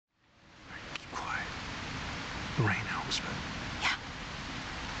the rain helps, but... Yeah.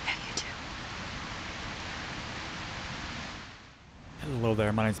 Yeah, you too. Hello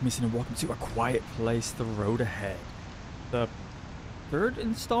there, my name's Mason and welcome to A Quiet Place, The Road Ahead. The third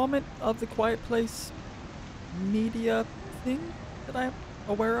installment of the Quiet Place media thing that I'm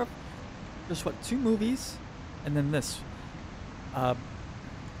aware of. There's what, 2 movies, and then this. The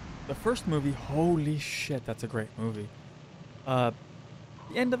first movie, holy shit, that's a great movie. The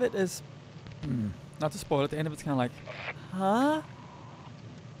end of it is, not to spoil it, the end of it's kind of like, huh?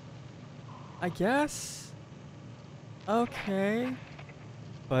 I guess? Okay.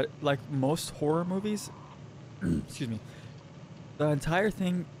 But like most horror movies, excuse me, the entire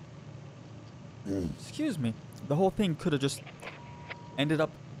thing, excuse me, the whole thing could have just ended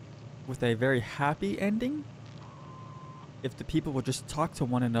up with a very happy ending if the people would just talk to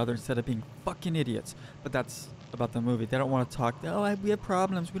one another instead of being fucking idiots. But that's about the movie. They don't want to talk. Oh, we have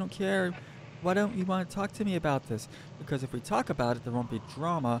problems. We don't care. Why don't you want to talk to me about this? Because if we talk about it, there won't be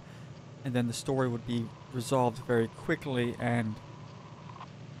drama, and then the story would be resolved very quickly, and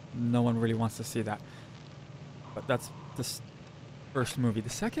no one really wants to see that. But that's this first movie. The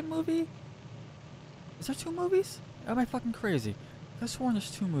second movie? Is there 2 movies? Am I fucking crazy? I could have sworn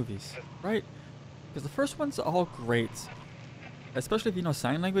there's 2 movies, right? Because the first one's all great. Especially if you know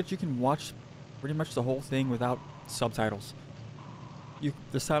sign language, you can watch pretty much the whole thing without subtitles.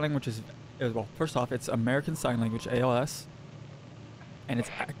 The sign language is, well, first off, it's American Sign Language, ALS. And I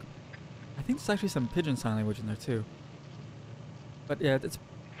think there's actually some Pidgin Sign Language in there too. But yeah,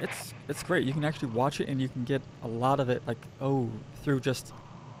 it's great. You can actually watch it and you can get a lot of it, like, through just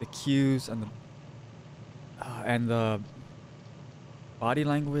the cues and the body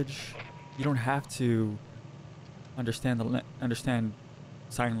language. You don't have to understand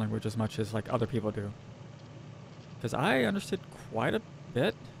sign language as much as like other people do. Because I understood quite a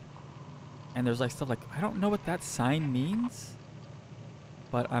bit, and there's like stuff like, I don't know what that sign means,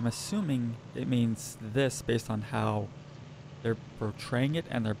 but I'm assuming it means this based on how they're portraying it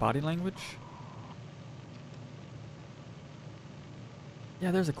and their body language.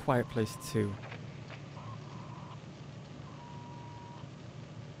 Yeah, there's A Quiet Place too.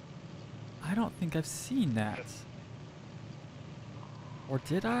 I don't think I've seen that. Or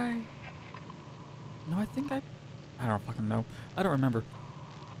did I? No, I think I don't fucking know. I don't remember.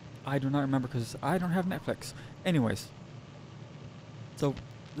 I do not remember because I don't have Netflix. Anyways. So,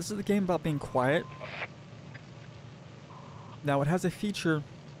 this is the game about being quiet. Now, it has a feature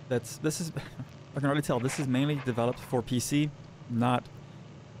that's... I can already tell, this is mainly developed for PC, not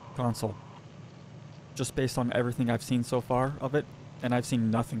console. Just based on everything I've seen so far of it. And I've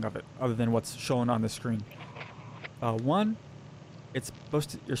seen nothing of it other than what's shown on the screen. One,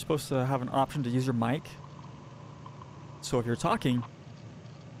 you're supposed to have an option to use your mic. So if you're talking,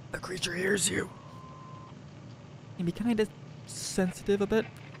 the creature hears you. It can be kind of sensitive a bit.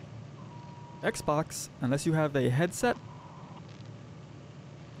 Xbox, unless you have a headset,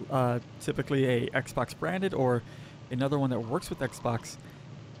 typically a Xbox branded or another one that works with Xbox,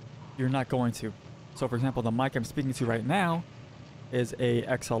 you're not going to. So for example, the mic I'm speaking to right now is a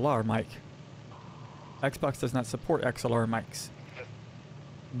XLR mic. Xbox does not support XLR mics.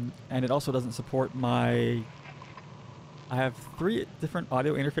 And it also doesn't support I have 3 different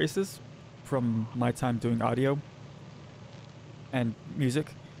audio interfaces from my time doing audio and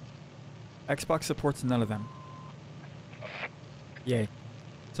music. Xbox supports none of them. Yay.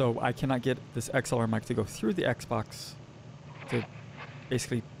 So I cannot get this XLR mic to go through the Xbox to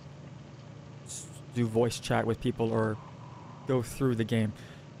basically do voice chat with people or go through the game.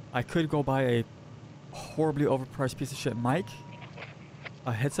 I could go buy a horribly overpriced piece of shit mic,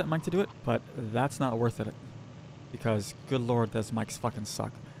 a headset mic to do it, but that's not worth it. Because, good lord, those mics fucking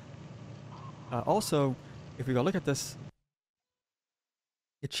suck. Also, if we go look at this,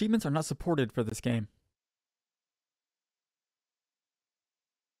 achievements are not supported for this game.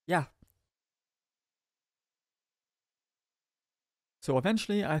 Yeah. So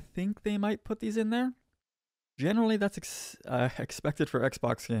eventually, I think they might put these in there. Generally, that's expected for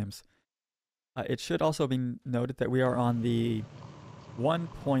Xbox games. It should also be noted that we are on the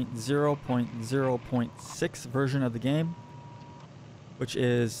 1.0.0.6 version of the game, which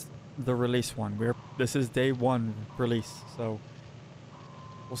is the release one. This is day 1 release, so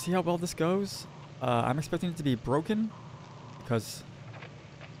we'll see how well this goes. I'm expecting it to be broken because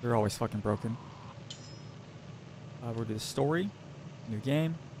they're always fucking broken. We'll do the story, new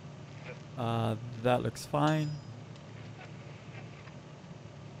game. That looks fine.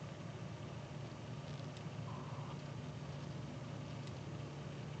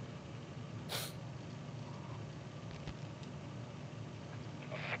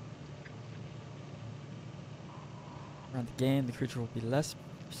 Around the game, the creature will be less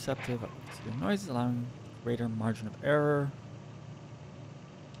receptive to your noises, allowing greater margin of error.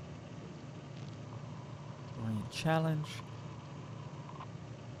 Going challenge.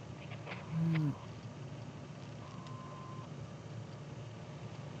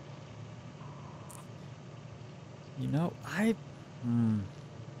 You know, I'm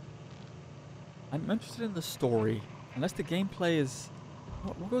interested in the story. Unless the gameplay is,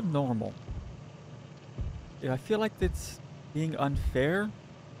 we'll go normal. If I feel like it's being unfair,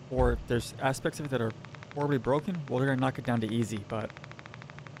 or if there's aspects of it that are horribly broken, well, we're gonna knock it down to easy. But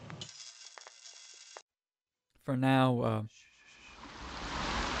for now,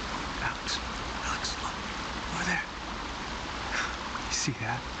 Alex, look, over there. You see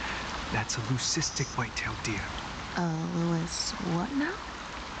that? That's a leucistic white-tailed deer. Lewis, what now?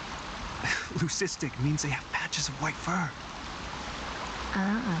 Leucistic means they have patches of white fur.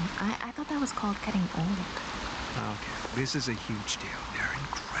 I thought that was called getting old. Okay, this is a huge deal. They're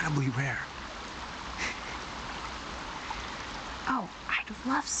incredibly rare. Oh, I'd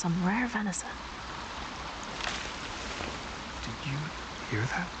love some rare venison. Did you hear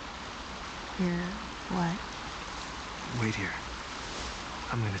that? Hear what? Wait here.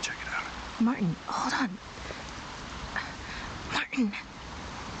 I'm gonna check it out. Martin, hold on. Martin.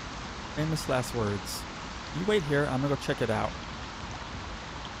 famous last words. You wait here. I'm gonna go check it out.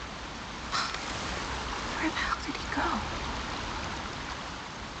 Where the hell did he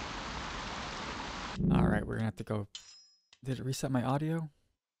go? All right, we're gonna have to go. Did it reset my audio?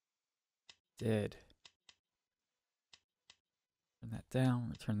 Did. Turn that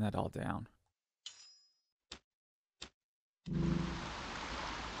down. Turn that all down.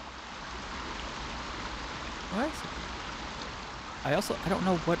 What? I don't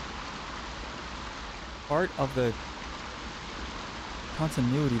know what part of the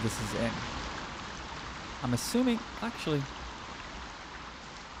continuity this is in. I'm assuming, actually,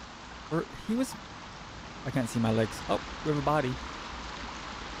 or he was, I can't see my legs. Oh, we have a body.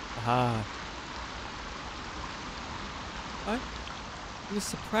 Aha. What? He was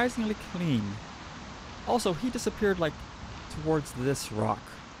surprisingly clean. Also, he disappeared like towards this rock.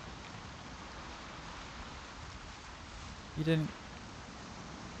 He didn't.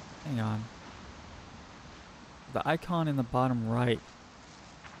 Hang on. The icon in the bottom right.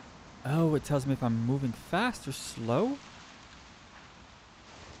 Oh, it tells me if I'm moving fast or slow?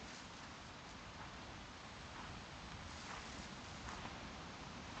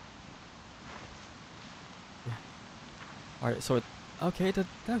 Yeah. Alright, so it. Okay,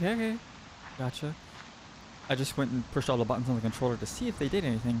 okay. Gotcha. I just went and pushed all the buttons on the controller to see if they did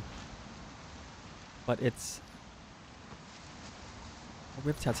anything. But it's. Oh,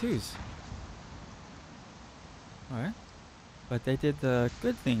 we have tattoos. Alright. But they did the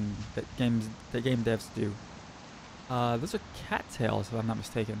good thing that game devs do. Those are cattails, if I'm not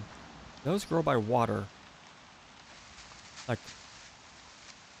mistaken. Those grow by water. Like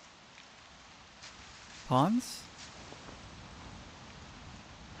ponds?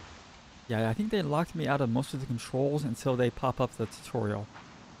 Yeah, I think they locked me out of most of the controls until they pop up the tutorial.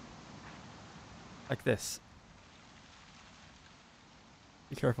 Like this.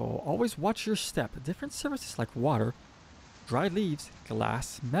 Be careful. Always watch your step. Different surfaces like water, dried leaves,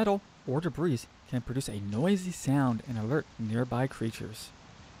 glass, metal, or debris can produce a noisy sound and alert nearby creatures.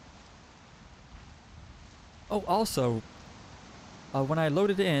 Oh, also, when I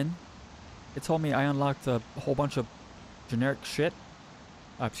loaded in, it told me I unlocked a whole bunch of generic shit.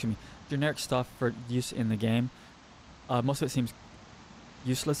 Generic stuff for use in the game. Most of it seems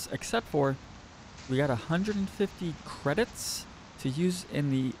useless, except for we got 150 credits to use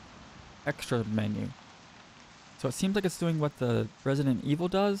in the extra menu. So it seems like it's doing what the Resident Evil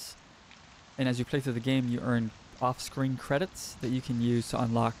does, and as you play through the game, you earn off-screen credits that you can use to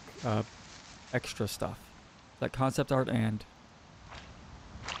unlock extra stuff, like concept art and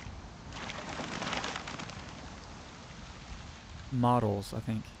models, I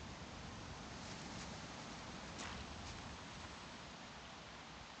think.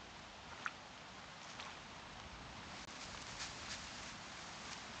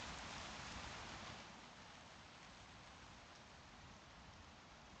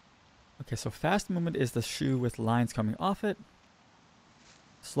 Okay, so fast movement is the shoe with lines coming off it.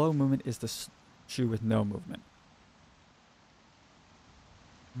 Slow movement is the shoe with no movement.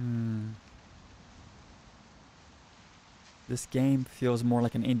 This game feels more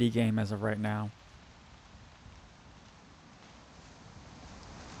like an indie game as of right now.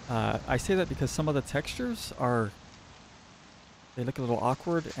 I say that because some of the textures they look a little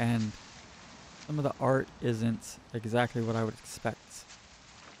awkward, and some of the art isn't exactly what I would expect.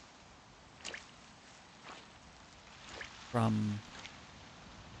 from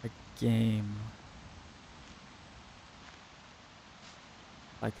a game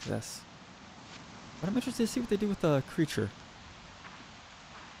like this. But I'm interested to see what they do with the creature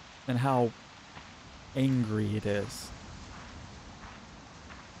and how angry it is.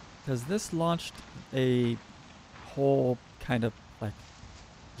 Because this launched a whole kind of like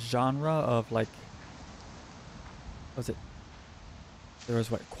genre of like, what was it? There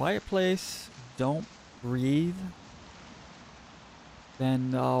was what? Quiet Place, Don't Breathe.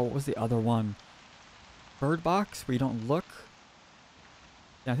 Then, what was the other one? Bird Box, where you don't look.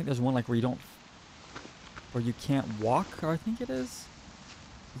 Yeah, I think there's one like where you don't, where you can't walk, I think it is.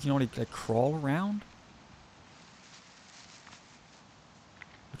 You can only like crawl around.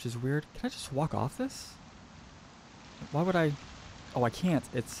 Which is weird. Can I just walk off this? Why would I? Oh, I can't.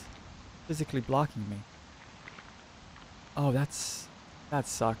 It's physically blocking me. Oh, that sucks.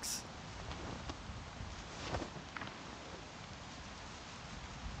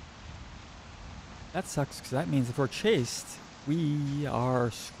 That sucks because that means if we're chased, we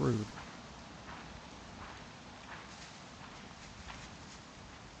are screwed.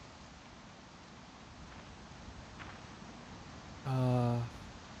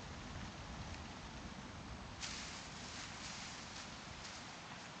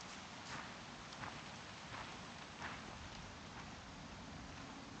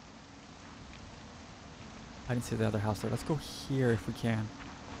 I didn't see the other house there. Let's go here if we can.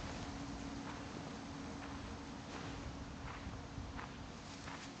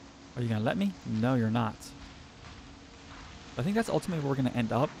 Are you gonna let me? No, you're not. I think that's ultimately where we're gonna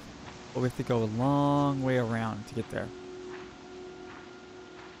end up, but we have to go a long way around to get there.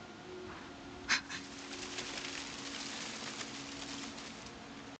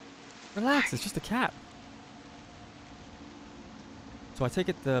 Relax, it's just a cat. So I take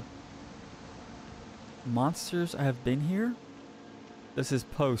it the monsters have been here. This is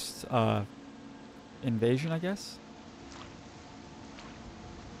post invasion, I guess.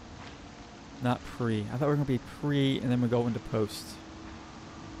 Not pre. I thought we were gonna be pre and then we go into post.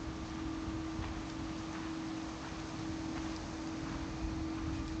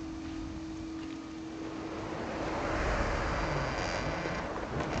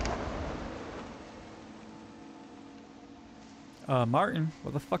 Martin,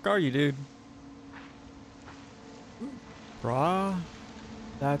 what the fuck are you, dude? Bra?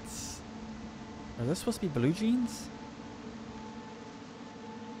 That's... Are those supposed to be blue jeans?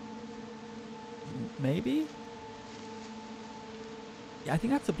 Maybe? Yeah, I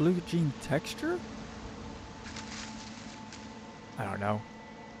think that's a blue jean texture? I don't know.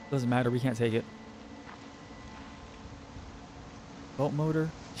 Doesn't matter, we can't take it. Bolt motor,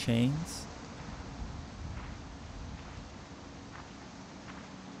 chains.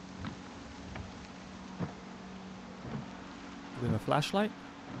 Do we have a flashlight?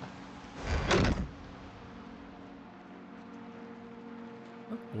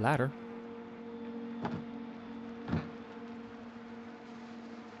 Oh, a ladder.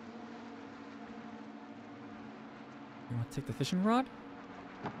 You want to take the fishing rod?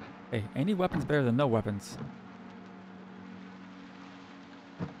 Hey, any weapon's better than no weapons.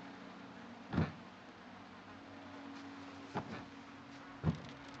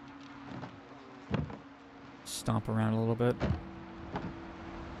 Stomp around a little bit.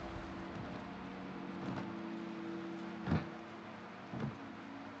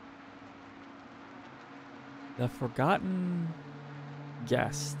 The Forgotten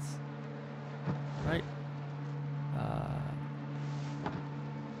Guests. Right?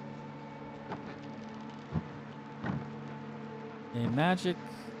 A magic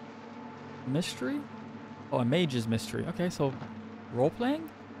mystery? Oh, a mage's mystery. Okay, so role-playing?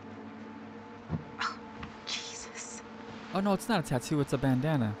 Oh, Jesus. Oh no, it's not a tattoo, it's a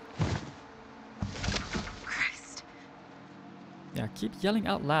bandana. Christ. Yeah, keep yelling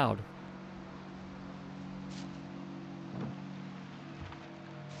out loud.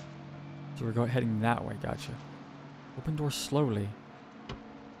 So we're heading that way, gotcha. Open door slowly.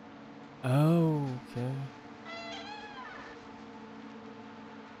 Oh, okay.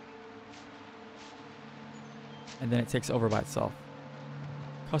 And then it takes over by itself.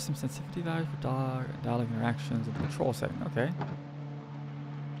 Custom sensitivity value for dialogue interactions and control setting. Okay.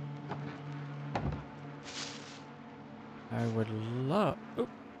 I would love... Oop.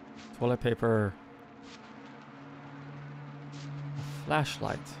 Toilet paper. A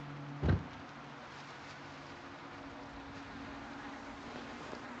flashlight.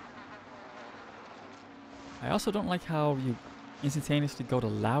 I also don't like how you instantaneously go to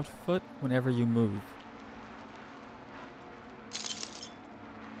loud foot whenever you move.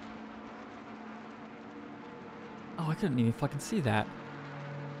 Oh, I couldn't even fucking see that.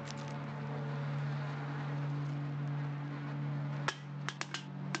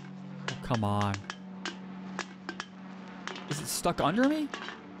 Oh, come on. Is it stuck under me?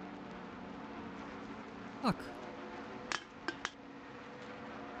 Fuck.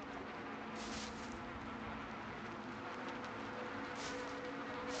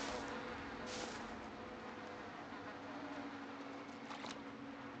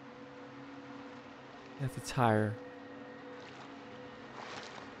 That's a tire.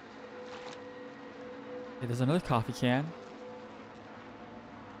 Okay, there's another coffee can.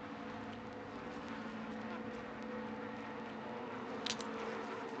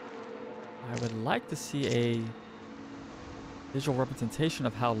 I would like to see a visual representation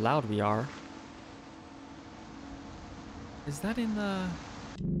of how loud we are. Is that in the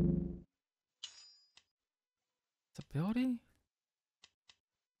ability?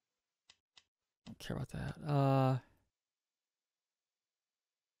 Don't care about that.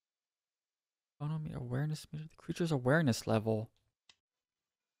 Phonometer, awareness meter, the creature's awareness level.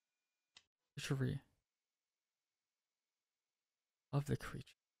 Creature of the creature.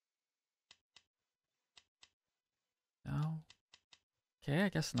 No. Okay, I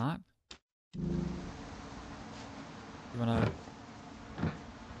guess not. You wanna...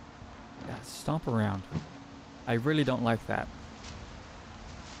 Yeah, stomp around. I really don't like that.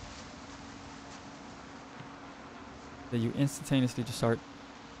 That you instantaneously just start...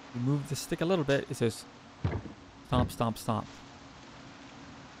 You move the stick a little bit, it says... Stomp, stomp, stomp.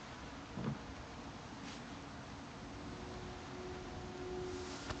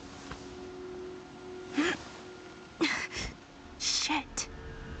 Shit.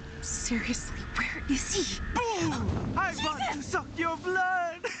 Seriously, where is he? I want to suck your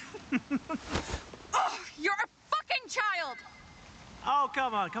blood! Oh, you're a fucking child! Oh,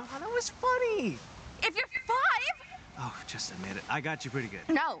 come on, that was funny! If you're 5? Oh, just admit it, I got you pretty good.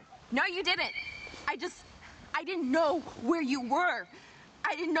 No, you didn't. I didn't know where you were.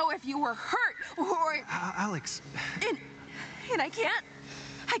 I didn't know if you were hurt or... Alex... And I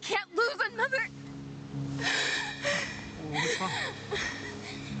can't lose another... What's wrong?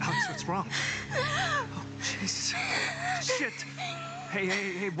 Alex, what's wrong? Oh, Jesus. Shit.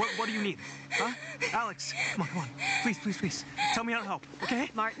 Hey, what do you need? Huh? Alex, come on. Please. Tell me how to help, okay?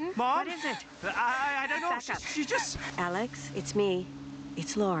 Martin? Mom? What is it? I don't know. Back up. She just... Alex, it's me.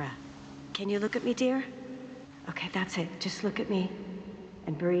 It's Laura. Can you look at me, dear? Okay, that's it. Just look at me.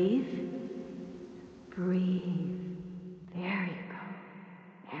 And breathe. Breathe. There you go.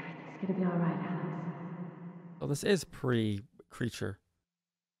 Everything's gonna be all right, Alex. So this is pre-creature.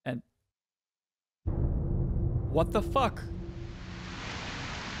 And... What the fuck?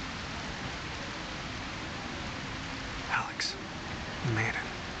 Alex, you made it.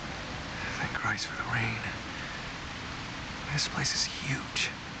 Thank Christ for the rain. This place is huge.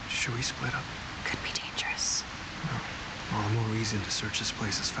 Should we split up? Could be dangerous. All the more reason to search this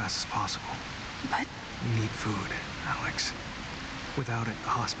place as fast as possible. But We need food, Alex. Without it, the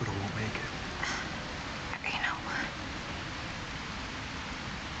hospital won't make it. you know,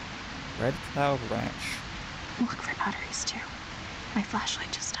 Red Cloud Ranch. look for batteries too. My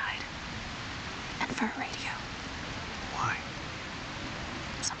flashlight just died. And for a radio. Why?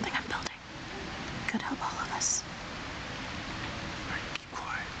 Something I'm building. Could help all of us. All right, keep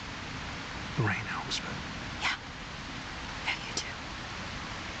quiet. The rain helps, but Yeah. Yeah, you too.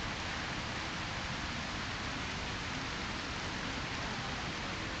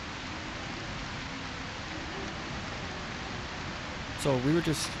 So we were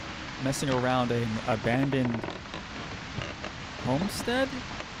just messing around an abandoned homestead?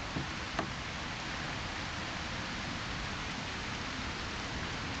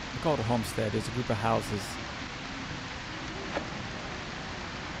 We call it a homestead. It's a group of houses.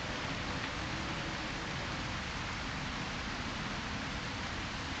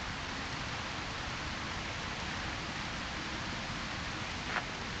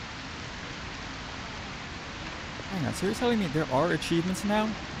 Hang on, so you're telling me there are achievements now?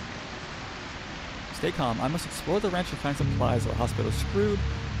 Stay calm. I must explore the ranch and find supplies or the hospital is screwed.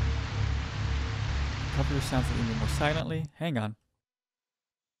 Cover your sounds even more silently. Hang on.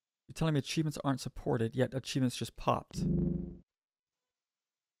 You're telling me achievements aren't supported, yet achievements just popped.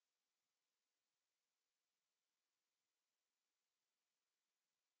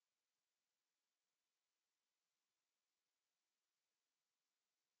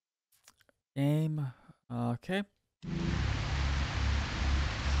 Game. Okay.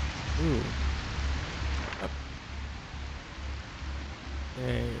 Ooh. Up.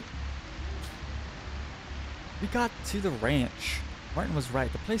 Okay. We got to the ranch. Martin was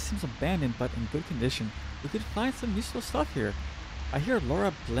right. The place seems abandoned but in good condition. We could find some useful stuff here. I hear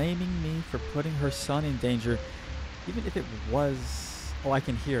Laura blaming me for putting her son in danger, even if it was... Oh, I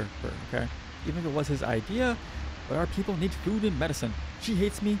can hear her, okay? Even if it was his idea, but our people need food and medicine. She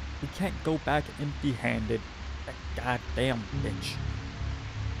hates me. We can't go back empty-handed. That goddamn bitch.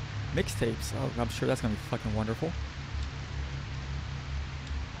 Mixtapes. Oh, I'm sure that's gonna be fucking wonderful.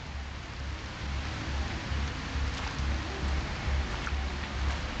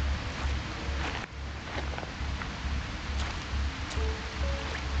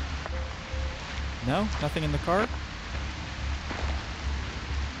 No? Nothing in the cart?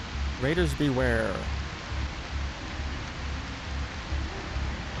 Raiders beware.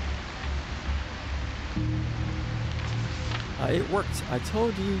 It worked. I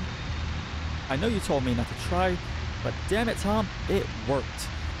told you. I know you told me not to try, but damn it, Tom, it worked.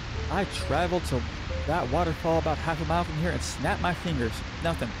 I traveled to that waterfall about half a mile from here and snapped my fingers.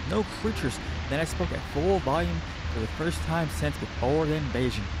 Nothing. No creatures. Then I spoke at full volume for the first time since before the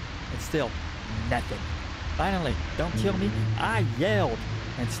invasion. And still, nothing. Finally, don't kill me. I yelled.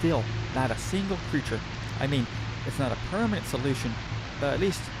 And still, not a single creature. I mean, it's not a permanent solution, but at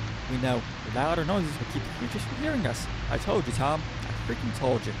least we know louder noises will keep the creatures from hearing us. I told you, Tom. I freaking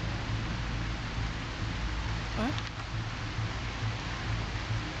told you.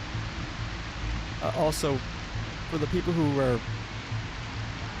 What? Also, for the people who were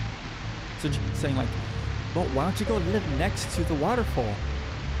saying like, well, why don't you go live next to the waterfall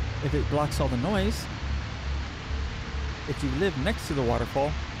if it blocks all the noise? If you live next to the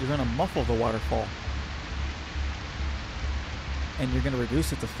waterfall, you're going to muffle the waterfall. And you're going to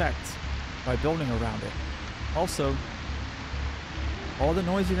reduce its effect by building around it. Also, all the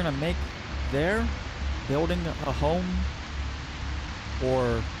noise you're going to make there, building a home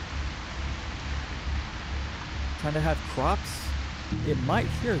or trying to have crops, it might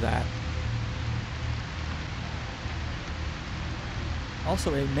hear that.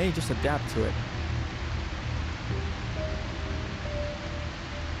 Also, it may just adapt to it.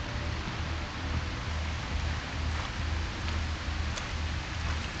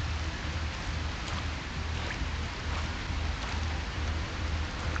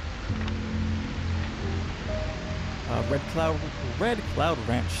 Red Cloud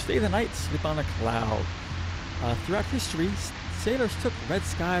Ranch. Stay the night, sleep on a cloud. Throughout history, sailors took red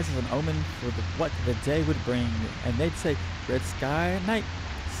skies as an omen for what the day would bring, and they'd say, red sky at night,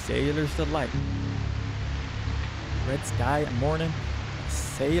 sailors delight. Red sky at morning,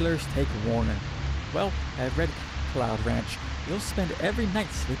 sailors take warning. Well, at Red Cloud Ranch, you'll spend every night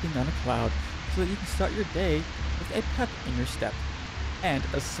sleeping on a cloud so that you can start your day with a pep in your step and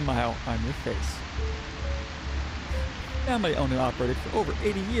a smile on your face. Family owned and operated for over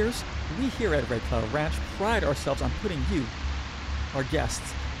 80 years, we here at Red Cloud Ranch pride ourselves on putting you, our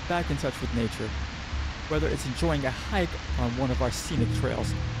guests, back in touch with nature. Whether it's enjoying a hike on one of our scenic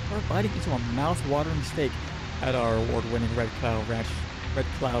trails or biting into a mouth-watering steak at our award-winning Red Cloud Ranch, Red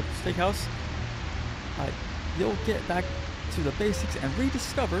Cloud Steakhouse, you'll get back to the basics and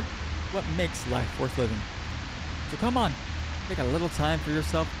rediscover what makes life worth living. So come on, take a little time for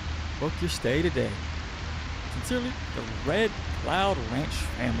yourself, book your stay today. Sincerely, the Red Cloud Ranch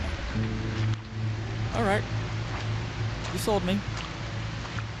family. Alright. You sold me.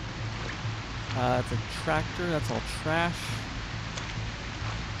 It's a tractor. That's all trash.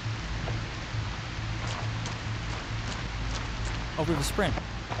 Oh, we have a sprint.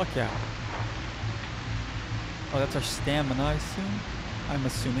 Fuck yeah. Oh, that's our stamina, I assume? I'm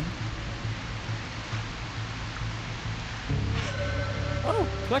assuming. Oh,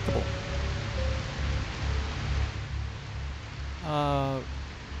 collectible.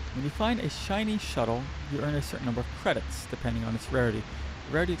 When you find a shiny shuttle, you earn a certain number of credits, depending on its rarity.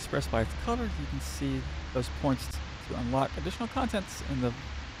 The rarity expressed by its color, you can see those points to unlock additional contents in the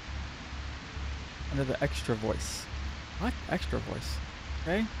under the extra voice. What? Extra voice.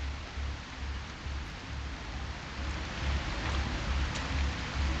 Okay.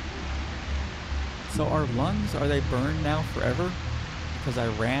 So our lungs, are they burned now forever? Because I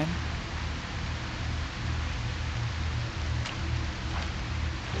ran?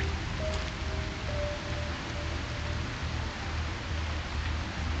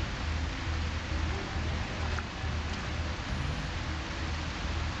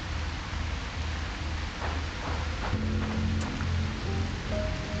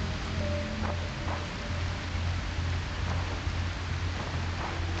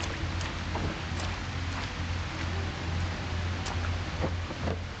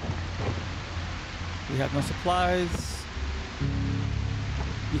 We have no supplies.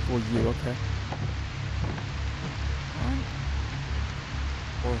 Equal you, okay. Alright.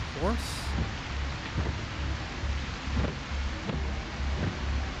 or horse.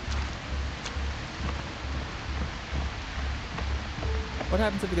 What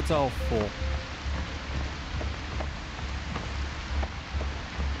happens if it gets all full?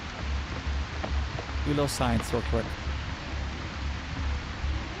 Do a little science real quick.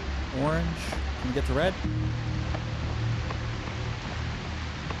 Orange. Can we get to red?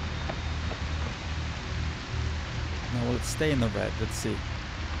 No, will it stay in the red? Let's see.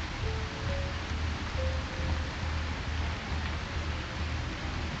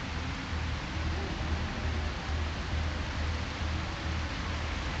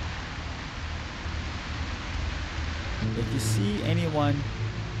 If you see anyone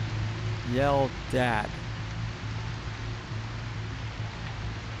yell "Dad,"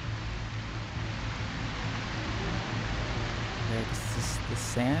 okay, this is the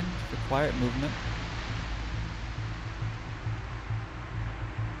sand for quiet movement.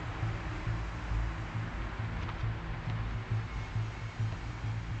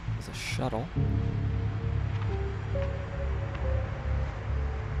 There's a shuttle.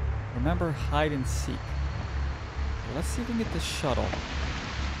 Remember hide and seek. Let's see if we can get this shuttle.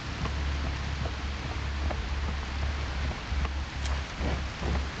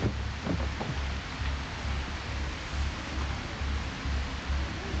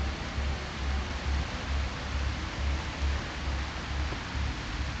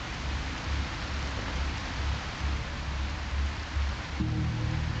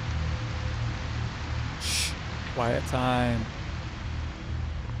 Shh, quiet time.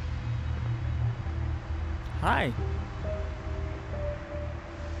 Hi.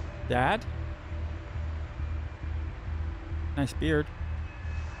 Dad? Nice beard.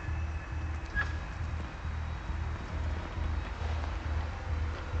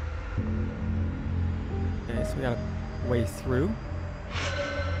 Okay, so we got a way through.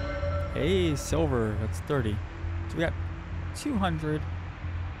 Hey, silver, that's 30. So we got 200,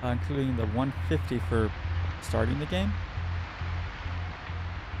 including the 150 for starting the game.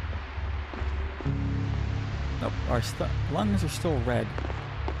 Nope, our lungs are still red.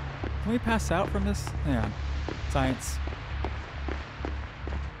 Can we pass out from this? Hang on. Science.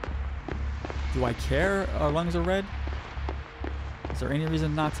 Do I care our lungs are red? Is there any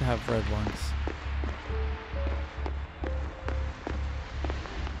reason not to have red lungs?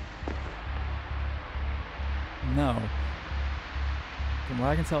 No. From what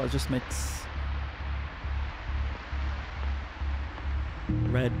I can tell, it just makes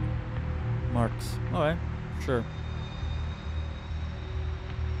red marks. Alright, sure.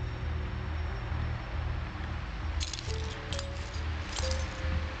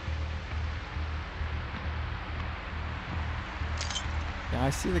 Yeah, I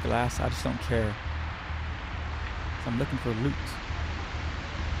see the glass, I just don't care. I'm looking for loot.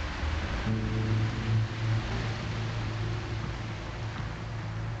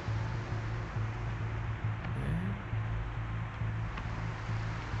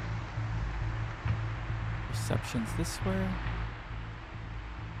 Reception's this way.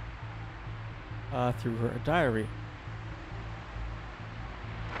 Through her diary.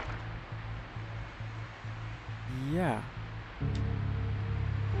 Yeah.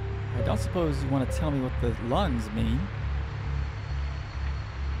 I don't suppose you want to tell me what the lungs mean.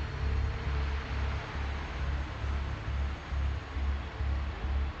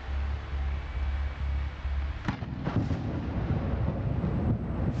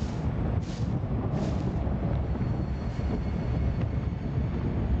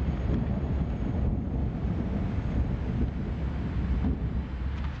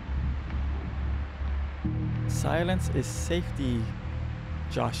 Silence is safety,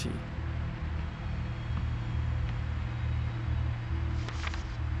 Joshi.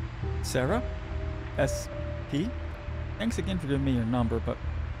 Sarah? SP? Thanks again for giving me your number, but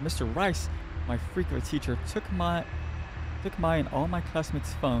Mr. Rice, my freak of a teacher, took my and all my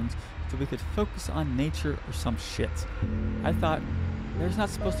classmates' phones so we could focus on nature or some shit. I thought, there's not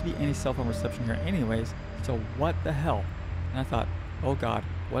supposed to be any cell phone reception here anyways, so what the hell? And I thought, oh god,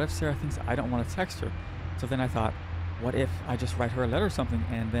 what if Sarah thinks I don't want to text her? So then I thought, what if I just write her a letter or something?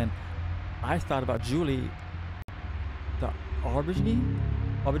 And then I thought about Julie, the aubergine?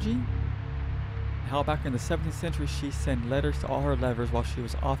 How back in the 17th century she sent letters to all her lovers while she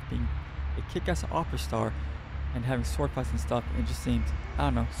was off being a kick-ass opera star and having sword fights and stuff. It just seemed, I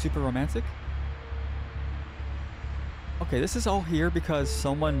don't know, super romantic. Okay, this is all here because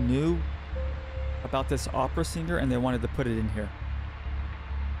someone knew about this opera singer and they wanted to put it in here.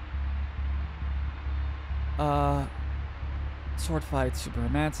 Sword fight, super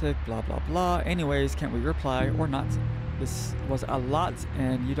romantic, blah blah blah. Anyways, can't we reply or not? This was a lot,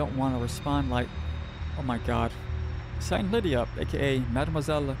 and you don't want to respond like, oh my god. Signed Lydia, aka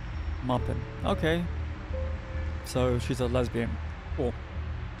Mademoiselle Mumpin. Okay. So she's a lesbian. Cool.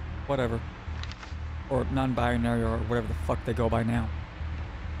 Whatever. Or non-binary, or whatever the fuck they go by now.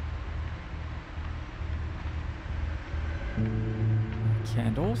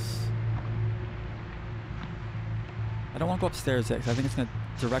 Candles. I don't want to go upstairs yet, because I think it's going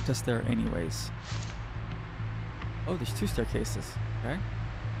to direct us there anyways. Oh, there's 2 staircases. Okay.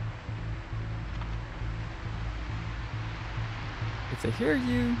 If they hear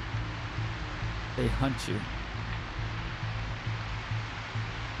you, they hunt you.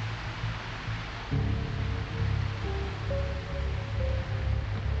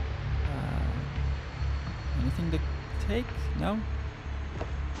 Anything to take? No?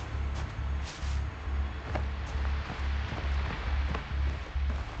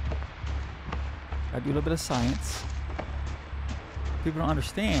 I do a little bit of science. What people don't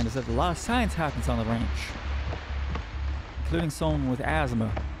understand is that a lot of science happens on the ranch, including someone with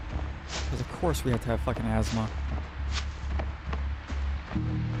asthma. Because of course we have to have fucking asthma.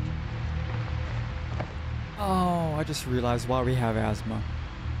 Oh, I just realized why we have asthma.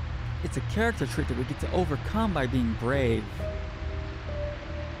 It's a character trait that we get to overcome by being brave.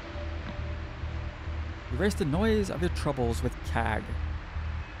 Erase the noise of your troubles with CAG.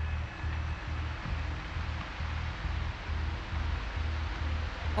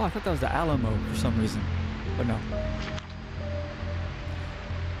 Oh, I thought that was the Alamo for some reason. But no.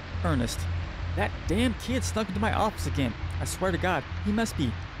 Ernest. That damn kid snuck into my office again. I swear to God, he must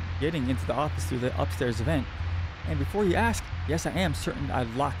be getting into the office through the upstairs vent. And before you ask, yes, I am certain I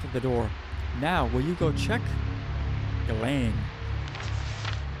locked the door. Now, will you go check? Elaine.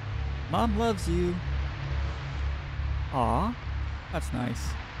 Mom loves you. Aw, that's nice.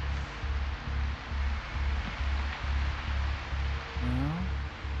 No.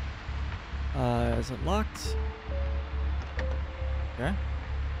 Is it locked? Okay.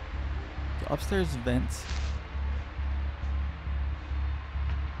 The upstairs vent.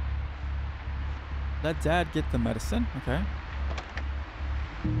 Let Dad get the medicine. Okay.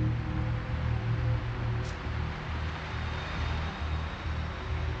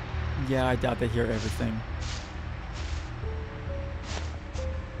 Yeah, I doubt they hear everything.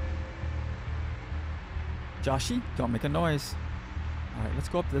 Joshy, don't make a noise. Alright, let's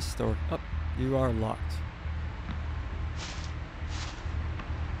go up this door. Up, you are locked.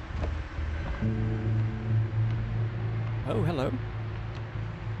 Oh, hello.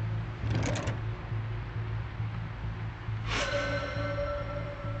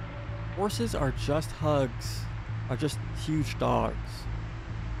 Horses are just hugs, are just huge dogs.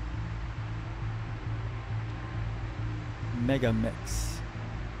 Mega mix.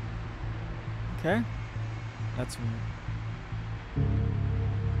 Okay. That's...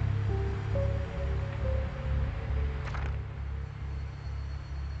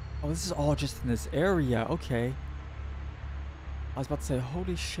 Oh, this is all just in this area. Okay. I was about to say,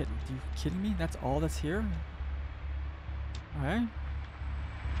 holy shit, are you kidding me? That's all that's here? Alright.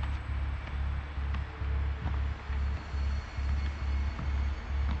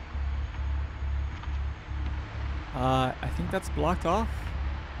 I think that's blocked off.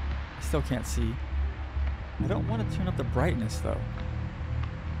 I still can't see. I don't want to turn up the brightness though,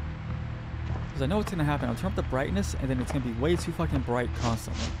 because I know what's gonna happen. I'll turn up the brightness and then it's gonna be way too fucking bright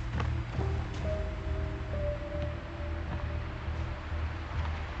constantly.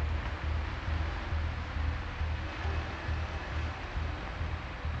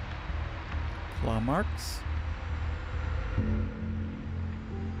 Claw marks.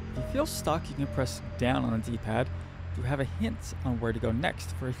 If you feel stuck, you can press down on the D-pad to have a hint on where to go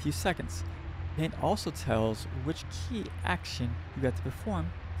next for a few seconds. The hint also tells which key action you have to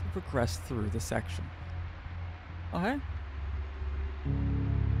perform to progress through the section. Okay.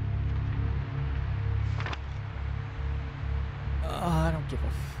 I don't give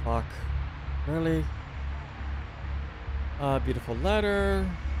a fuck. Really? Beautiful letter.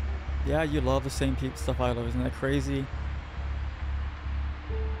 Yeah, you love the same stuff I love. Isn't that crazy?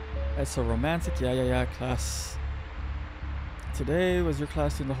 That's so romantic. Yeah. Class. Today was your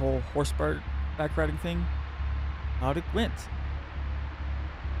class doing the whole horseback riding thing? How'd it went?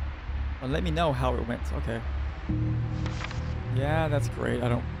 Well, let me know how it went. Okay. Yeah, that's great. I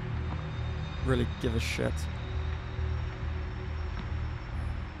don't really give a shit.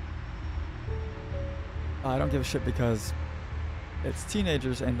 I don't give a shit because it's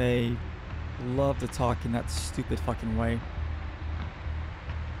teenagers and they love to talk in that stupid fucking way.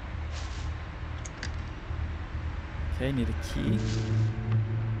 Okay, need a key.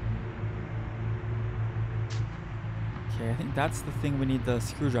 Okay, I think that's the thing we need the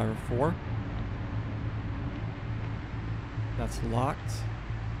screwdriver for. That's locked.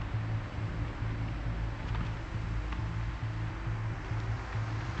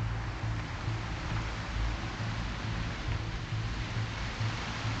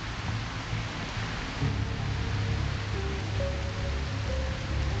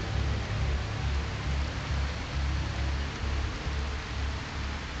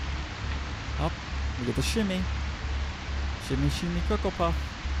 Up, we get the shimmy. Shimmy, shimmy, Cocoa Puff.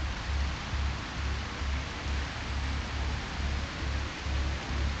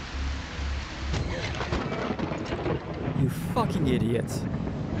 You fucking idiot.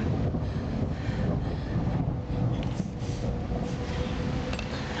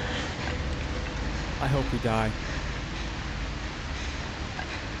 I hope we die.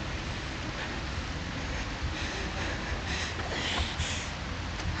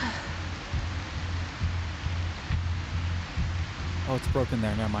 Oh, it's broken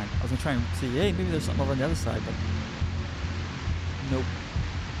there. Never mind. I was gonna try and see, hey, maybe there's something over on the other side, but nope.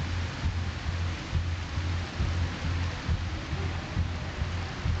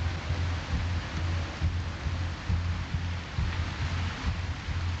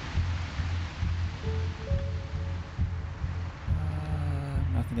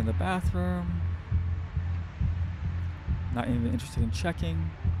 Nothing in the bathroom. Not even interested in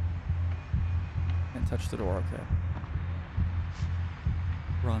checking. Can't touch the door. Okay.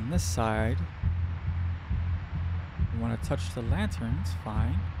 We're on this side. We want to touch the lanterns.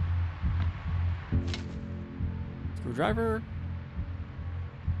 Fine. Screwdriver.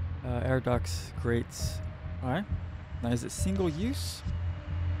 Air ducts. Grates. Alright. Now is it single use?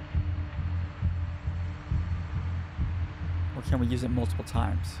 Or can we use it multiple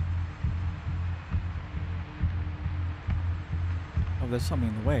times? Oh, there's something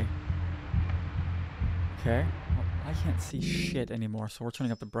in the way. Okay. Well, I can't see shit anymore, so we're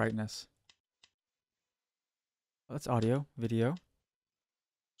turning up the brightness. Oh, that's audio, video.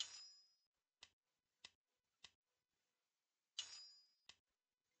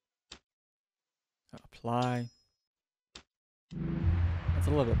 Apply. That's a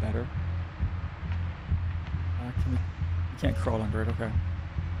little bit better. Can we can't crawl under it, okay.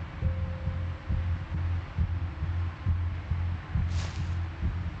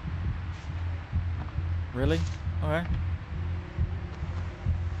 Really? Okay.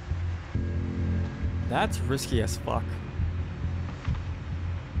 That's risky as fuck.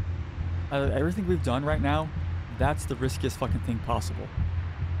 Everything we've done right now, that's the riskiest fucking thing possible.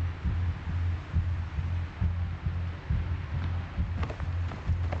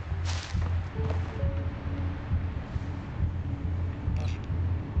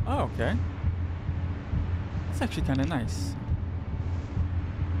 Oh, okay. That's actually kind of nice.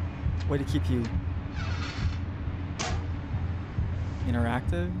 Way to keep you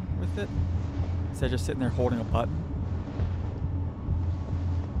interactive with it instead of just sitting there holding a button.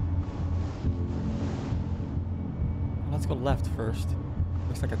 Let's go left first.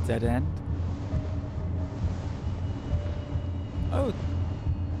 Looks like a dead end. Oh,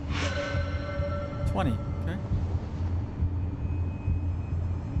 20. Okay.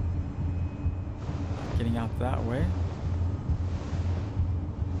 Getting out that way.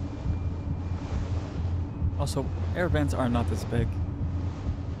 Also, air vents are not this big.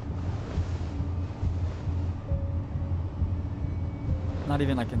 Not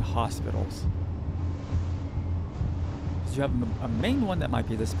even like in hospitals. Because you have a main one that might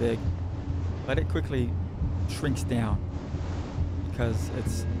be this big, but it quickly shrinks down because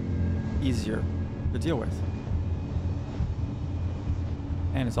it's easier to deal with.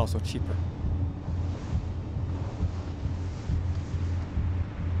 And it's also cheaper.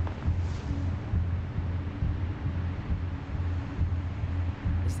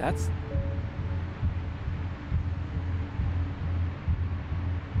 That's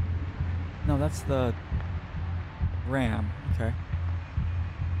no, that's the RAM. Okay.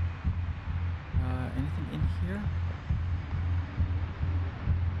 Anything in here?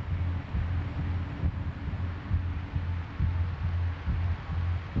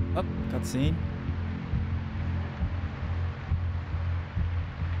 Oh, cutscene.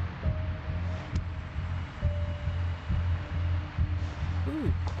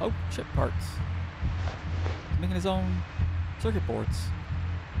 Ooh, oh, chip parts. Making his own circuit boards.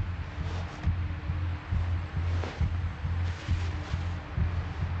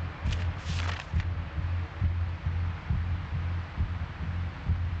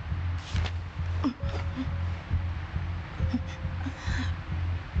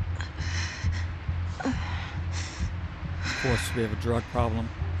 Of course, we have a drug problem.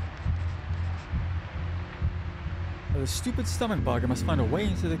 The stupid stomach bug. I must find a way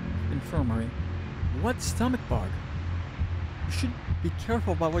into the infirmary. What stomach bug? You should be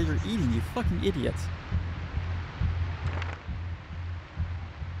careful about what you're eating, you fucking idiot.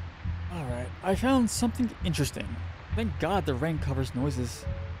 Alright, I found something interesting. Thank God the rain covers noises.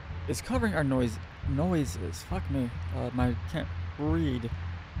 It's covering our noises. Fuck me. I can't read.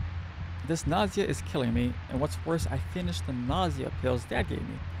 This nausea is killing me, and what's worse, I finished the nausea pills Dad gave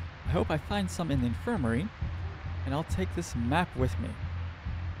me. I hope I find some in the infirmary, and I'll take this map with me.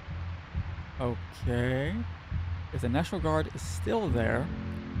 Okay. If the National Guard is still there,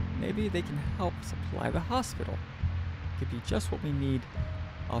 maybe they can help supply the hospital. Could be just what we need.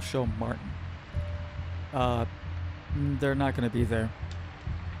 I'll show Martin. They're not going to be there.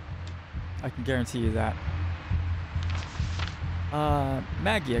 I can guarantee you that.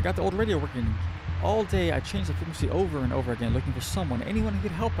 Maggie, I got the old radio working. All day I changed the frequency over and over again, looking for anyone who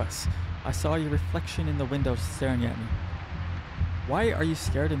could help us. I saw your reflection in the window staring at me. Why are you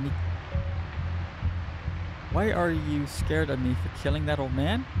scared of me? Why are you scared of me for killing that old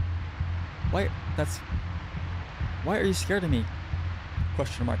man? Why are you scared of me?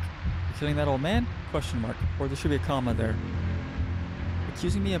 Question mark. For killing that old man? Question mark. Or there should be a comma there.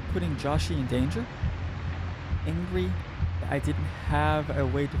 Accusing me of putting Joshi in danger? Angry that I didn't have a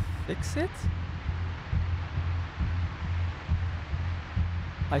way to fix it?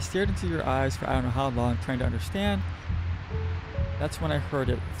 I stared into your eyes for I don't know how long, trying to understand. That's when I heard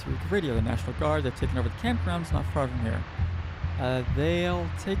it through the radio. The National Guard, they've taken over the campgrounds not far from here. They'll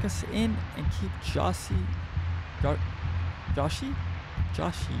take us in and keep Joshi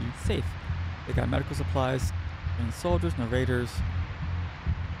safe. They got medical supplies and soldiers, no raiders.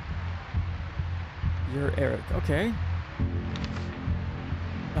 You're Eric. Okay.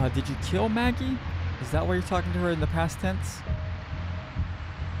 Did you kill Maggie? Is that why you're talking to her in the past tense?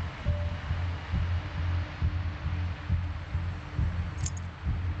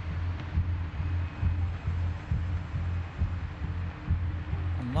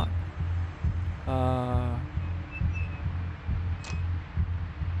 Unlock.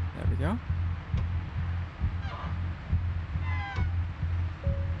 There we go.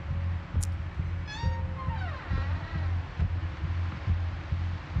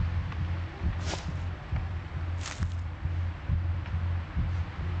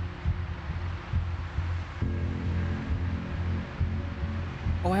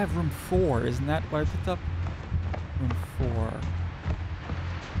 Oh, I have room 4. Isn't that what I picked up? Room 4.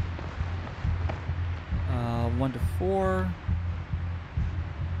 1 to 4.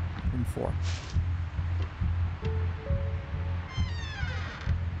 Room 4.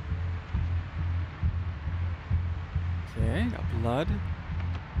 Okay, got blood.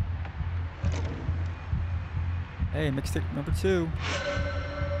 Hey, mixtape number 2.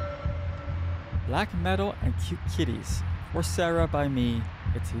 Black metal and cute kitties. For Sarah by me.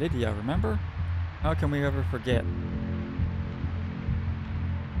 It's Lydia, remember? How can we ever forget?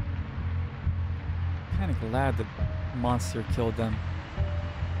 Kinda glad the monster killed them.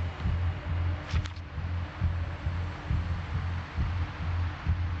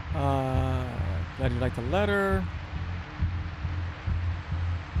 Glad you liked the letter.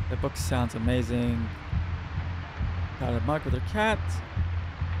 The book sounds amazing. Got a mug with her cat.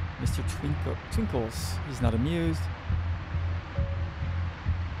 Mr. Twinkles. He's not amused.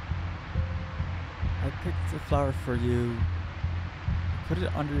 I picked the flower for you. Put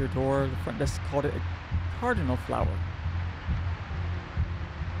it under your door. The front desk called it a cardinal flower.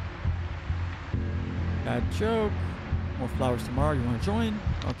 Bad joke. More flowers tomorrow. You want to join?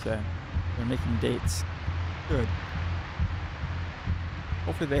 Okay. They're making dates. Good.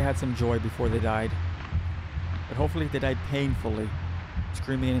 Hopefully they had some joy before they died. But hopefully they died painfully.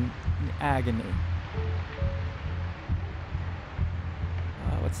 Screaming in agony.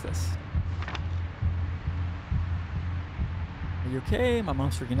 What's this? Are you okay? My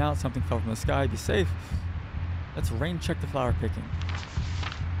mom's freaking out. Something fell from the sky. Be safe. Let's rain check the flower picking.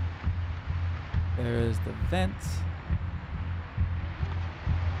 There's the vent.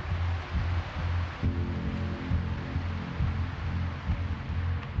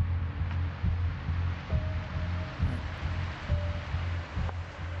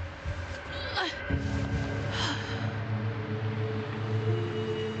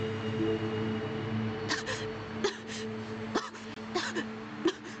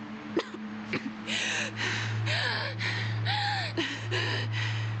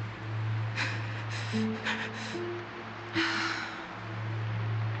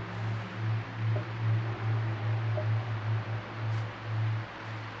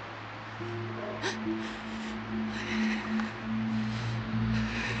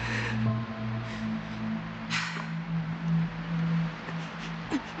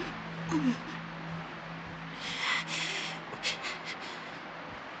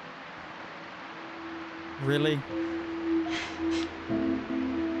 Really?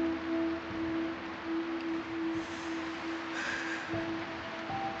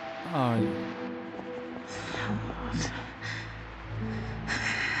 Oh,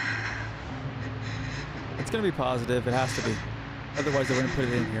 it's gonna be positive. It has to be. Otherwise, they wouldn't put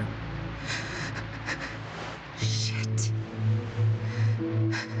it in here. Shit.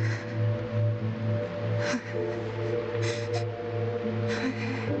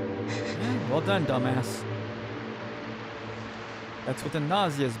 Yeah, well done, dumbass. That's what the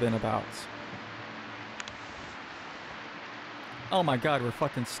nausea's been about. Oh my god, we're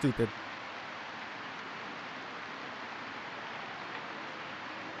fucking stupid.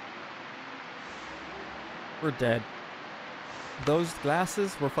 We're dead. Those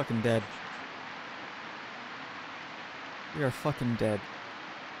glasses, we're fucking dead. We are fucking dead.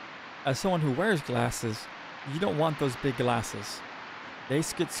 As someone who wears glasses, you don't want those big glasses. They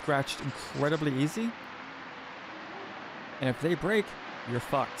get scratched incredibly easy. And if they break, you're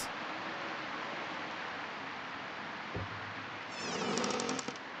fucked.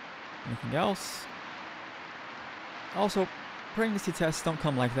 Anything else? Also, pregnancy tests don't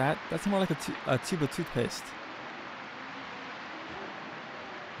come like that. That's more like a tube of toothpaste.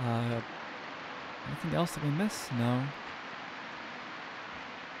 Anything else that we missed? No.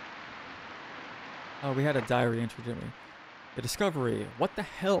 Oh, we had a diary entry, didn't we? The discovery. What the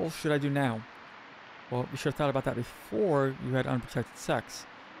hell should I do now? Well, you should have thought about that before you had unprotected sex.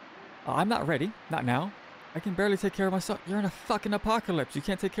 I'm not ready. Not now. I can barely take care of myself. You're in a fucking apocalypse. You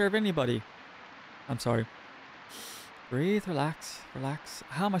can't take care of anybody. I'm sorry. Breathe, relax, relax.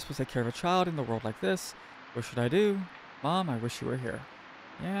 How am I supposed to take care of a child in the world like this? What should I do? Mom, I wish you were here.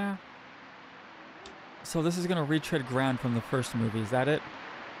 Yeah. So this is going to retread ground from the first movie. Is that it?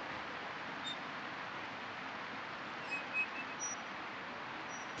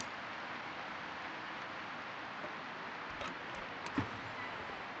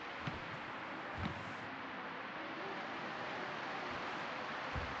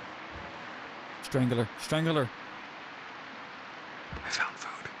 Strangler. Strangler. I found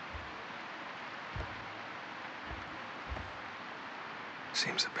food.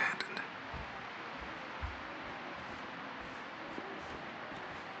 Seems abandoned.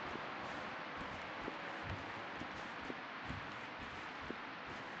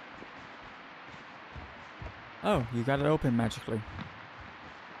 Oh, you got it open magically.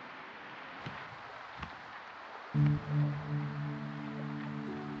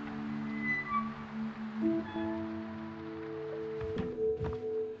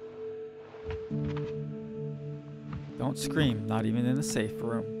 Don't scream, not even in the safe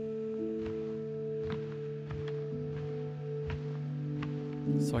room.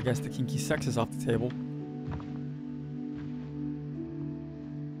 So I guess the kinky sex is off the table.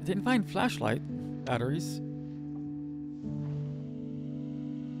 I didn't find flashlight batteries.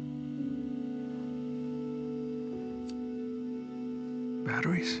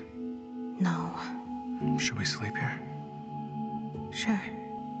 Batteries? No. Should we sleep here? Sure.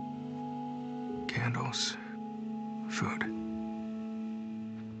 Candles. Food.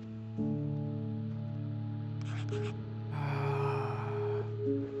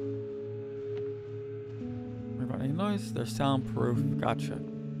 Without any noise, they're soundproof. Gotcha.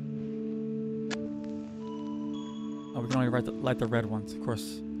 Oh, we can only light the red ones, of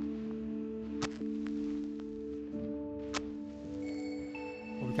course.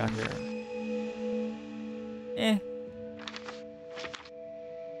 What we got here? Eh.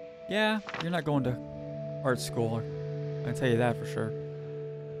 Yeah, you're not going to art school. I can tell you that for sure.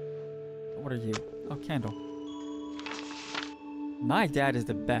 What are you? Oh, candle. My dad is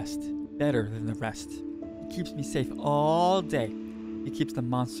the best. Better than the rest. He keeps me safe all day. He keeps the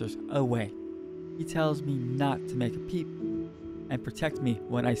monsters away. He tells me not to make a peep and protect me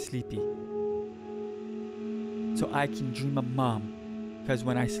when I sleepy. So I can dream of mom. Because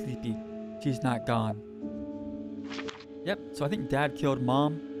when I sleepy, she's not gone. Yep, so I think dad killed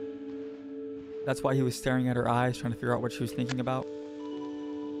mom. That's why he was staring at her eyes, trying to figure out what she was thinking about.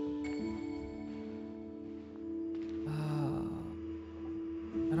 I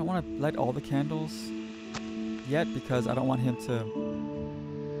don't want to light all the candles yet because I don't want him to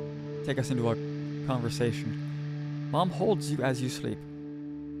take us into a conversation. Mom holds you as you sleep.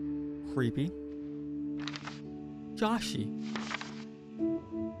 Creepy. Joshy.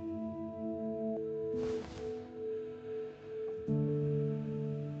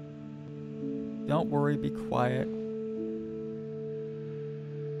 Don't worry, be quiet.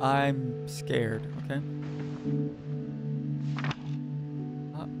 I'm scared, okay?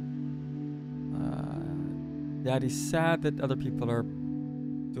 Daddy's sad that other people are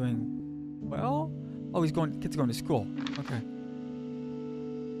doing well. Oh, kids are going to school. Okay.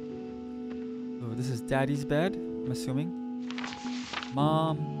 Oh, this is Daddy's bed, I'm assuming.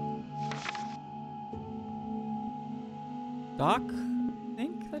 Mom. Doc, I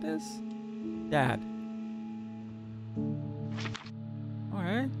think that is. Dad.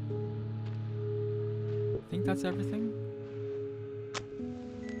 Alright. I think that's everything.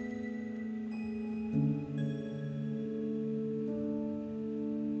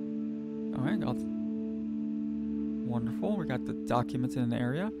 Alright, wonderful. We got the documents in an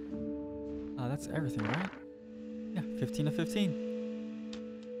area. That's everything, right? Yeah, 15 of 15.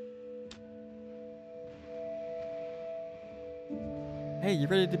 Hey, you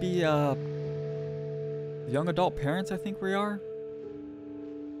ready to be young adult parents? I think we are.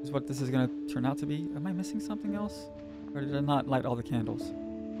 Is what this is gonna turn out to be. Am I missing something else? Or did I not light all the candles?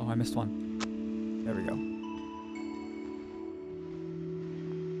 Oh, I missed one. There we go.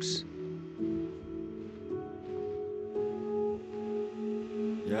 Oops.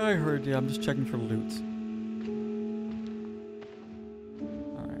 Yeah, I heard you. I'm just checking for loot.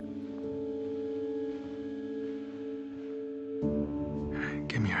 Alright.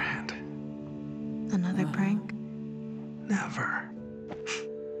 Give me your hand. Another prank? Never.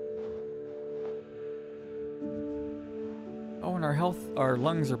 Oh, and our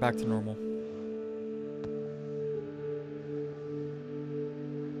lungs are back to normal.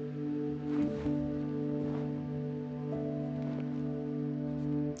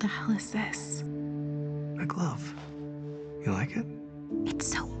 The hell is this? A glove. You like it? It's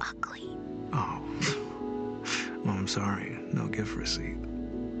so ugly. Oh. Well, I'm sorry. No gift receipt.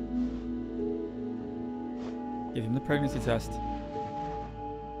 Give him the pregnancy test.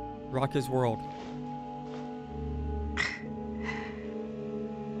 Rock his world.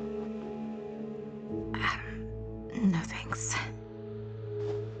 No thanks.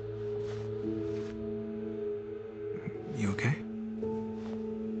 You okay?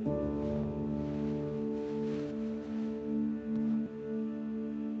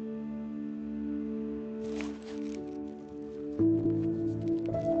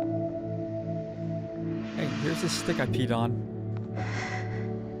 Hey, here's this stick I peed on.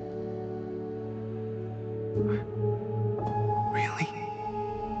 Really?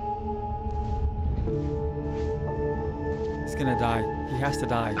 He's gonna die. He has to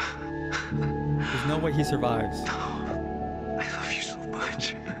die. There's no way he survives. I love you so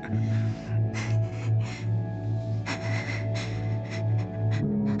much.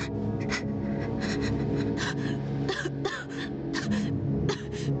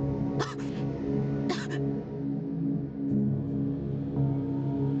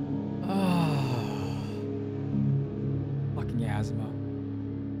 Fucking asthma.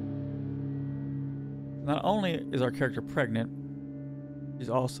 Not only is our character pregnant, she's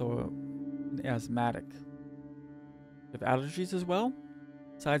also an asthmatic. You have allergies as well,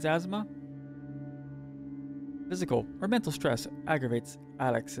 besides asthma. Physical or mental stress aggravates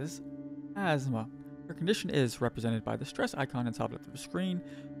Alex's asthma. Her condition is represented by the stress icon on top of the screen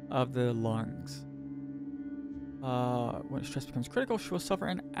of the lungs. When stress becomes critical, she will suffer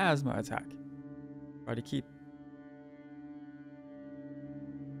an asthma attack. Try to keep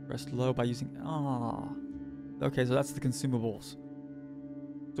stress low by using... Okay, so that's the consumables.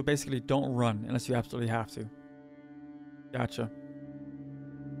 So basically, don't run unless you absolutely have to. Gotcha.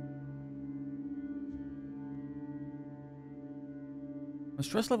 When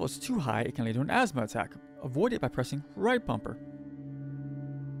stress level is too high, it can lead to an asthma attack. Avoid it by pressing right bumper.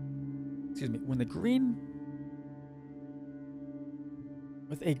 Excuse me. With a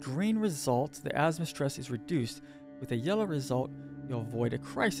green result, the asthma stress is reduced. With a yellow result, you'll avoid a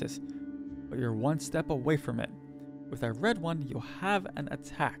crisis, but you're one step away from it. With a red one, you'll have an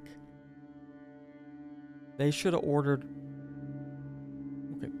attack. They should have ordered...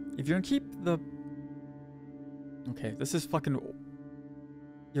 Okay, if you're gonna keep the... Okay, this is fucking...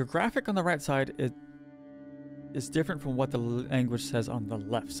 Your graphic on the right side is different from what the language says on the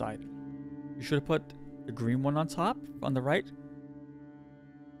left side. You should have put the green one on top, on the right.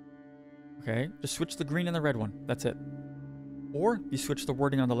 Okay, just switch the green and the red one. That's it. Or you switch the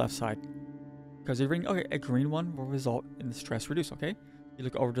wording on the left side. Because a green one will result in the stress reduce, okay? You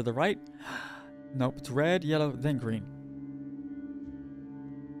look over to the right. Nope, it's red, yellow, then green.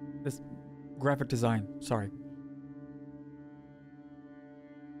 This graphic design, sorry.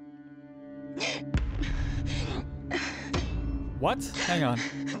 What? Hang on.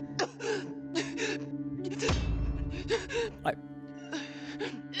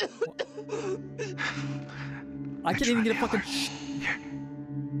 I can't even get a fucking...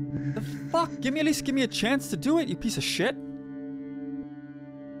 The fuck? fuck? At least give me a chance to do it, you piece of shit.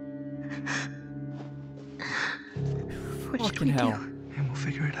 What should Fucking we hell. do? And we'll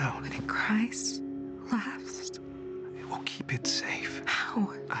figure it out. When it cries, laughs. We'll keep it safe.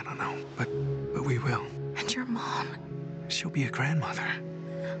 How? I don't know, but we will. And your mom, She'll be a grandmother.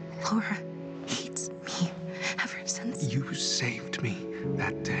 Laura, hates me ever since. You saved me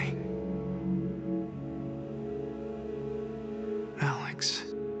that day. Alex.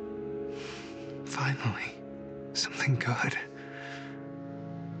 Finally. Something good.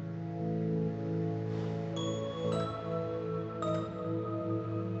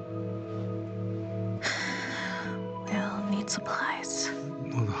 We'll need supplies.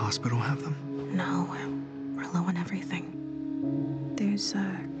 Will the hospital have them? No, we're low on everything. There's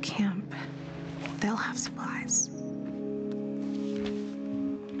a camp. They'll have supplies.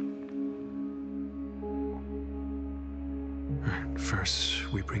 Alright,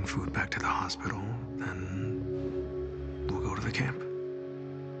 first we bring food back to the hospital, then we'll go to the camp.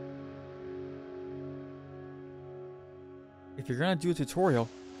 If you're gonna do a tutorial,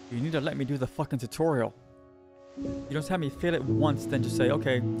 you need to let me do the fucking tutorial. You don't have me fail it once, then just say,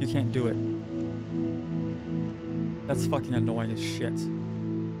 okay, you can't do it. That's fucking annoying as shit.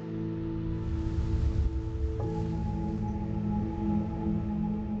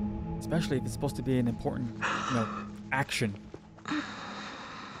 Especially if it's supposed to be an important, action.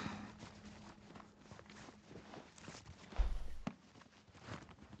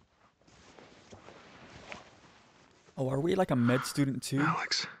 Oh, are we like a med student too?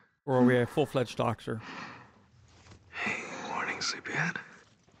 Alex. Or are we a full-fledged doctor? Hey, morning, sleepyhead.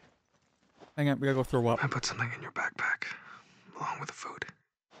 Hang on, we gotta go throw up. I put something in your backpack, along with the food.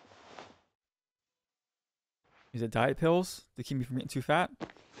 Is it diet pills to keep me from getting too fat?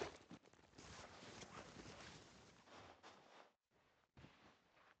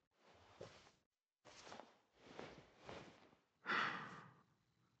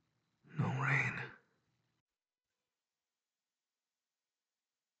 No rain.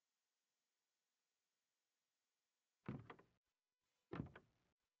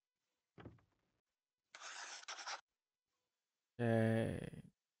 Okay.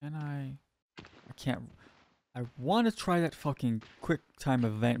 Can I can't. I want to try that fucking quick time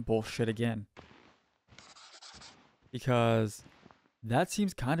event bullshit again. Because that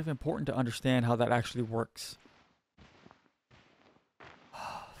seems kind of important to understand how that actually works.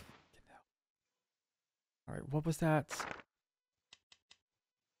 Alright, what was that?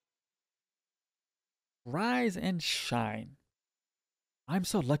 Rise and shine. I'm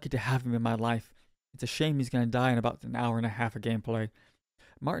so lucky to have him in my life. It's a shame he's going to die in about an hour and a half of gameplay.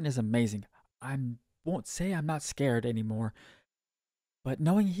 Martin is amazing. I won't say I'm not scared anymore, but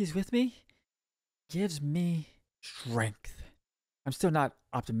knowing he's with me gives me strength. I'm still not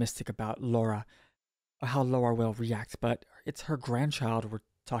optimistic about Laura, or how Laura will react, but it's her grandchild we're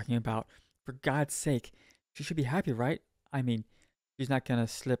talking about. For God's sake, she should be happy, right? I mean, she's not going to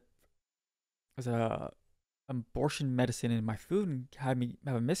slip as a abortion medicine in my food and have me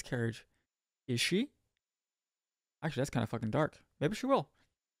have a miscarriage. Is she? Actually, that's kind of fucking dark. Maybe she will.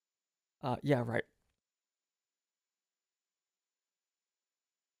 Yeah, right.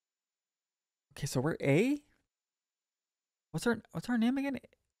 Okay, so we're A? What's our name again?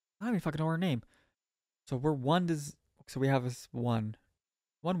 I don't even fucking know our name. So we're 1 to... So we have this 1.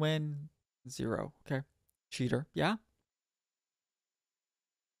 1 win, 0. Okay. Cheater. Yeah?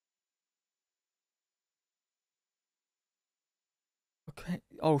 Okay.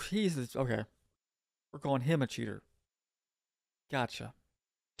 Oh, he's... Okay. We're calling him a cheater. Gotcha.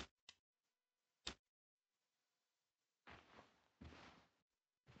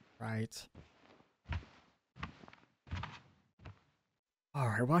 Right.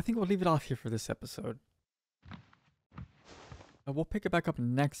 Alright, well, I think we'll leave it off here for this episode. We'll pick it back up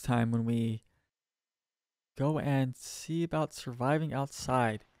next time when we go and see about surviving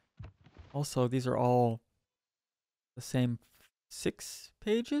outside. Also, these are all the same 6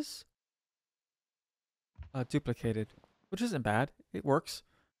 pages? Duplicated, which isn't bad. It works.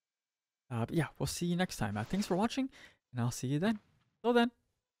 But yeah, we'll see you next time. Thanks for watching, and I'll see you then. Till then,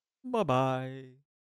 bye-bye.